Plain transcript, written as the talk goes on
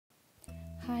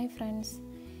Hi friends,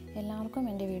 എല്ലാവർക്കും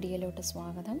എൻ്റെ വീഡിയോയിലോട്ട്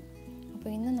സ്വാഗതം. അപ്പോൾ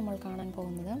ഇന്ന് നമ്മൾ കാണാൻ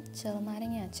പോകുന്നത്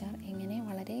ചെറുനാരങ്ങ അച്ചാർ എങ്ങനെ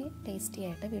വളരെ ടേസ്റ്റി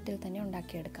ആയിട്ട് വീട്ടിൽ തന്നെ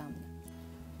ഉണ്ടാക്കിയെടുക്കാമെന്ന്.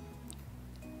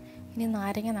 ഇനി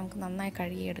നാരങ്ങ നമുക്ക് നന്നായി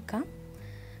കഴുകിയെടുക്കാം.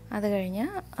 അത് കഴിഞ്ഞ്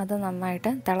അത്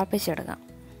നന്നായിട്ട് തിളപ്പിച്ചെടുക്കാം.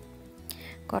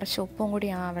 കുറച്ച് ഉപ്പും കൂടി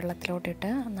ആ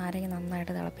വെള്ളത്തിലോട്ടിട്ട് നാരങ്ങ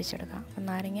നന്നായിട്ട് തിളപ്പിച്ചെടുക്കാം. അപ്പം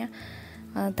നാരങ്ങ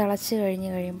തിളച്ച്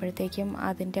കഴിയുമ്പോഴത്തേക്കും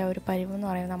അതിൻ്റെ ഒരു പരുവെന്ന്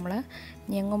പറയുന്നത് നമ്മൾ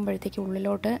ഞെങ്ങുമ്പോഴത്തേക്കും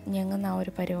ഉള്ളിലോട്ട് ഞെങ്ങുന്ന ആ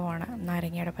ഒരു പരുവമാണ്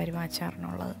നാരങ്ങയുടെ പരുവ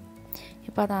അച്ചാറിനുള്ളത്.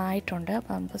 ഇപ്പോൾ അതായിട്ടുണ്ട്.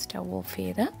 അപ്പോൾ നമുക്ക് സ്റ്റൗ ഓഫ്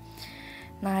ചെയ്ത്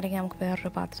നാരങ്ങ നമുക്ക്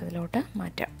വേറൊരു പാത്രത്തിലോട്ട്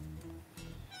മാറ്റാം.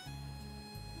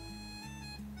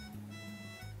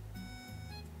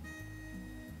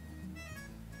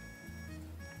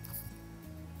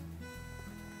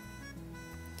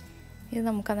 ഇത്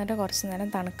നമുക്ക് എന്നിട്ട് കുറച്ച്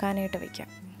നേരം തണുക്കാനായിട്ട്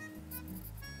വയ്ക്കാം.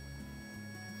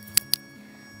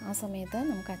 ആ സമയത്ത്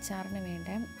നമുക്ക് അച്ചാറിന് വേണ്ട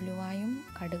ഉലുവായും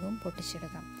കടുകും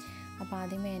പൊട്ടിച്ചെടുക്കാം. അപ്പോൾ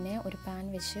ആദ്യമേ തന്നെ ഒരു പാൻ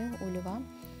വെച്ച് ഉലുവ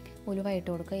ഇട്ട്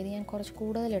കൊടുക്കുക. ഇത് ഞാൻ കുറച്ച്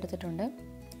കൂടുതൽ എടുത്തിട്ടുണ്ട്.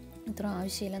 ഇത്ര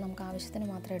ആവശ്യമില്ല, നമുക്ക് ആവശ്യത്തിന്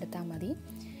മാത്രം എടുത്താൽ മതി.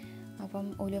 അപ്പം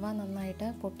ഉലുവ നന്നായിട്ട്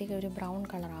പൊട്ടി ഒരു ബ്രൗൺ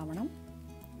കളർ ആവണം.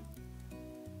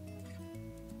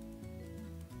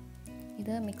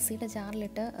 ഇത് മിക്സിയുടെ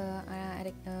ജാറിലിട്ട്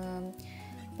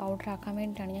പൗഡറാക്കാൻ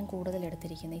വേണ്ടിയിട്ടാണ് ഞാൻ കൂടുതൽ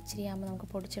എടുത്തിരിക്കുന്നത്. ഇച്ചിരി ആകുമ്പോൾ നമുക്ക്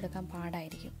പൊടിച്ചെടുക്കാൻ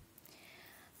പാടായിരിക്കും.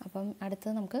 അപ്പം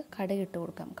അടുത്തത് നമുക്ക് കടുക് ഇട്ട്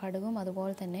കൊടുക്കാം. കടുകും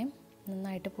അതുപോലെ തന്നെ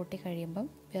നന്നായിട്ട് പൊട്ടി കഴിയുമ്പം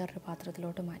വേറൊരു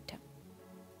പാത്രത്തിലോട്ട് മാറ്റാം.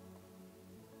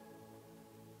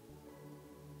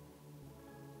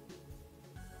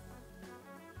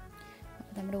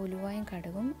 നമ്മുടെ ഉലുവായും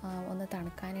കടുകും ഒന്ന്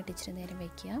തണുക്കാനായിട്ട് ഇച്ചിരി നേരം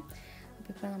വയ്ക്കുക.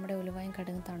 അപ്പോൾ ഇപ്പോൾ നമ്മുടെ ഉലുവായും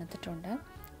കടുകും തണുത്തിട്ടുണ്ട്.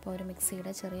 അപ്പോൾ ഒരു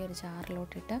മിക്സിയുടെ ചെറിയൊരു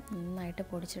ജാറിലോട്ടിട്ട് നന്നായിട്ട്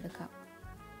പൊടിച്ചെടുക്കാം.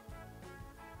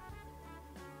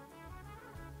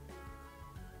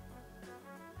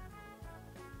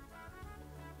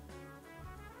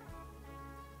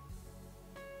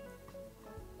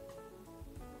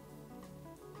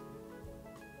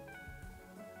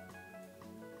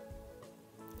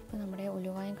 ഇപ്പോൾ നമ്മുടെ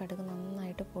ഉലുവായും കടുക്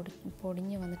നന്നായിട്ട്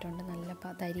പൊടിഞ്ഞ് വന്നിട്ടുണ്ട്, നല്ല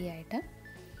തരിയായിട്ട്.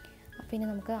 അപ്പോൾ ഇനി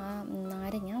നമുക്ക് ആ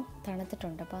നാരങ്ങ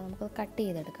തണുത്തിട്ടുണ്ട്. അപ്പോൾ നമുക്ക് കട്ട്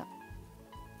ചെയ്തെടുക്കാം.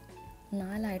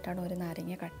 4ആയിട്ടാണ് ഒരു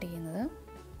നാരങ്ങ കട്ട് ചെയ്യുന്നത്.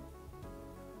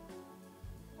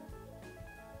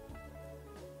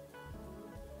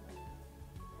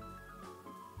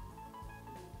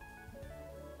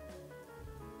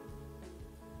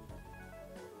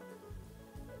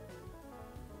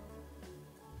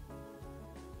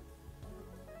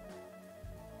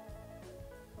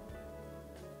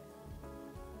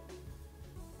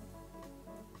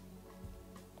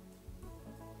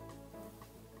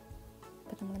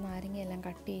 നമ്മൾ നാരങ്ങയെല്ലാം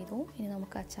കട്ട് ചെയ്തു. ഇനി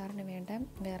നമുക്ക് അച്ചാറിന് വേണ്ട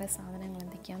വേറെ സാധനങ്ങൾ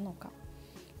എന്തൊക്കെയാണെന്ന് നോക്കാം.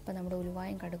 ഇപ്പോൾ നമ്മുടെ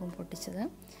ഉലുവായും കടുകും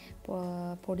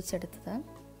പൊടിച്ചെടുത്തത്,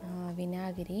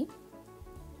 വിനാഗിരി,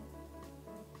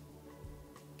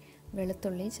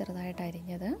 വെളുത്തുള്ളി ചെറുതായിട്ട്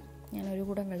അരിഞ്ഞത്, ഞാൻ ഒരു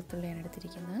കൂടം വെളുത്തുള്ളിയാണ്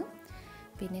എടുത്തിരിക്കുന്നത്,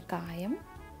 പിന്നെ കായം,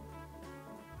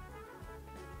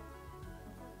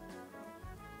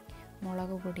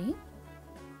 മുളക് പൊടി,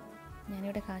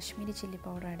 ഞാനിവിടെ കാശ്മീരി ചില്ലി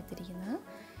പൗഡറാണ് എടുത്തിരിക്കുന്നത്,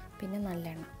 പിന്നെ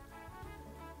നല്ലെണ്ണ.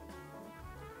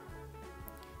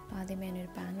 ആദ്യമേ ഞാനൊരു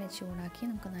പാൻ വെച്ച് ചൂടാക്കി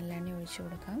നമുക്ക് നല്ലെണ്ണ ഒഴിച്ചു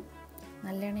കൊടുക്കാം.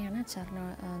 നല്ലെണ്ണയാണ് അച്ചാറിന്,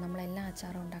 നമ്മളെല്ലാ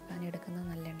അച്ചാറും ഉണ്ടാക്കാൻ എടുക്കുന്ന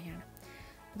നല്ലെണ്ണയാണ്.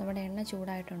 അപ്പോൾ നമ്മുടെ എണ്ണ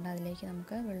ചൂടായിട്ടുണ്ട്. അതിലേക്ക്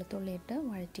നമുക്ക് വെളുത്തുള്ളി ഇട്ട്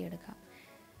വഴറ്റിയെടുക്കാം.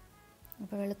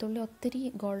 അപ്പോൾ വെളുത്തുള്ളി ഒത്തിരി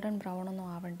ഗോൾഡൻ ബ്രൗൺ ഒന്നും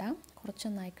ആവണ്ട.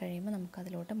 കുറച്ചൊന്നായി കഴിയുമ്പോൾ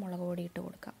നമുക്കതിലോട്ട് മുളക് പൊടി ഇട്ട്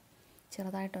കൊടുക്കാം.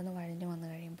 ചെറുതായിട്ടൊന്ന് വഴഞ്ഞു വന്നു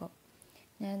കഴിയുമ്പോൾ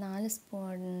ഞാൻ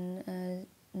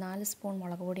 4 സ്പൂൺ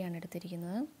മുളക് പൊടിയാണ്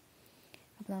എടുത്തിരിക്കുന്നത്.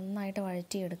 അപ്പോൾ നന്നായിട്ട്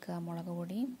വഴറ്റിയെടുക്കുക മുളക്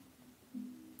പൊടി.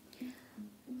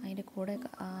 അതിൻ്റെ കൂടെ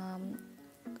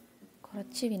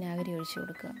കുറച്ച് വിനാഗിരി ഒഴിച്ചു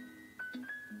കൊടുക്കുക.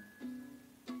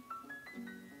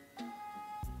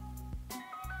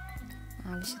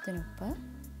 ആവശ്യത്തിന് ഉപ്പ്.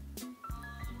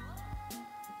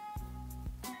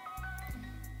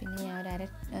 പിന്നെ ഞാൻ ഒരു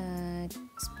 1/2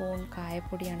 സ്പൂൺ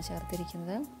കായപ്പൊടിയാണ്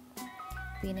ചേർത്തിരിക്കുന്നത്.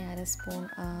 പിന്നെ 1/2 സ്പൂൺ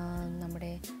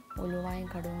നമ്മുടെ ഉലുവായും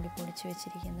കടുകും കൂടി പൊടിച്ച്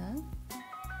വെച്ചിരിക്കുന്നത്.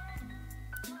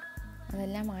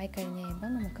 അതെല്ലാം ആയിക്കഴിഞ്ഞ്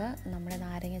കഴിയുമ്പോൾ നമുക്ക് നമ്മുടെ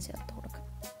നാരങ്ങ ചേർത്ത് കൊടുക്കാം.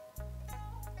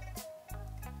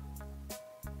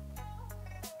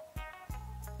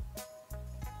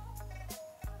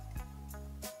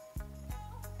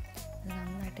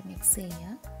 നന്നായിട്ട് മിക്സ് ചെയ്യുക.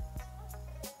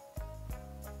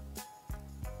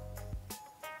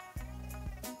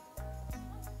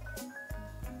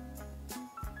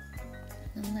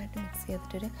 നന്നായിട്ട് മിക്സ്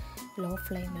ചെയ്തിട്ടൊരു ലോ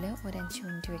ഫ്ലെയിമിൽ ഒരു 5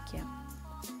 മിനിറ്റ് വയ്ക്കുക.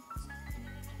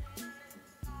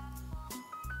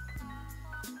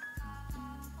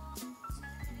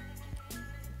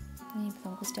 ഇനിയിപ്പോൾ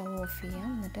നമുക്ക് സ്റ്റൗ ഓഫ് ചെയ്യാം.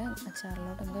 എന്നിട്ട്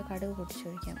അച്ചാറിലോട്ട് നമുക്ക് കടുക്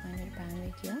പൊട്ടിച്ചൊഴിക്കാം. അതിനൊരു പാൻ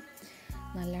വയ്ക്കുക,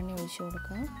 നല്ലെണ്ണ ഒഴിച്ചു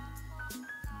കൊടുക്കുക.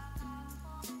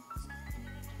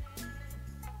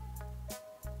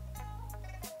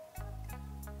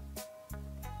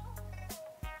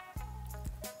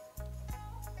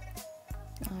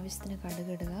 ആവശ്യത്തിന്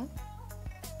കടുക് ഇടുക.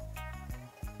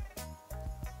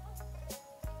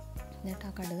 എന്നിട്ട്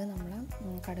ആ കടുക് നമ്മൾ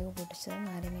കടുക് പൊട്ടിച്ചത്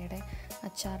നാരങ്ങയുടെ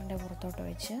അച്ചാറിൻ്റെ പുറത്തോട്ട്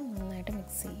ഒഴിച്ച് നന്നായിട്ട്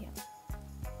മിക്സ് ചെയ്യുക.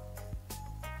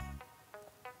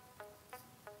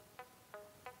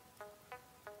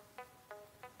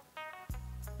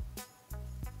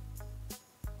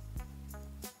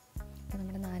 അപ്പോൾ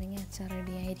നമ്മുടെ നാരങ്ങ അച്ചാർ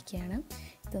റെഡി ആയിരിക്കുകയാണ്.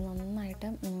 ഇത് നന്നായിട്ട്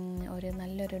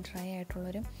നല്ലൊരു ഡ്രൈ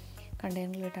ആയിട്ടുള്ളൊരു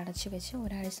കണ്ടെയ്നറിലിട്ട് അടച്ച് വെച്ച്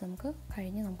ഒരാഴ്ച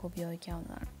നമുക്ക്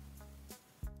ഉപയോഗിക്കാവുന്നതാണ്.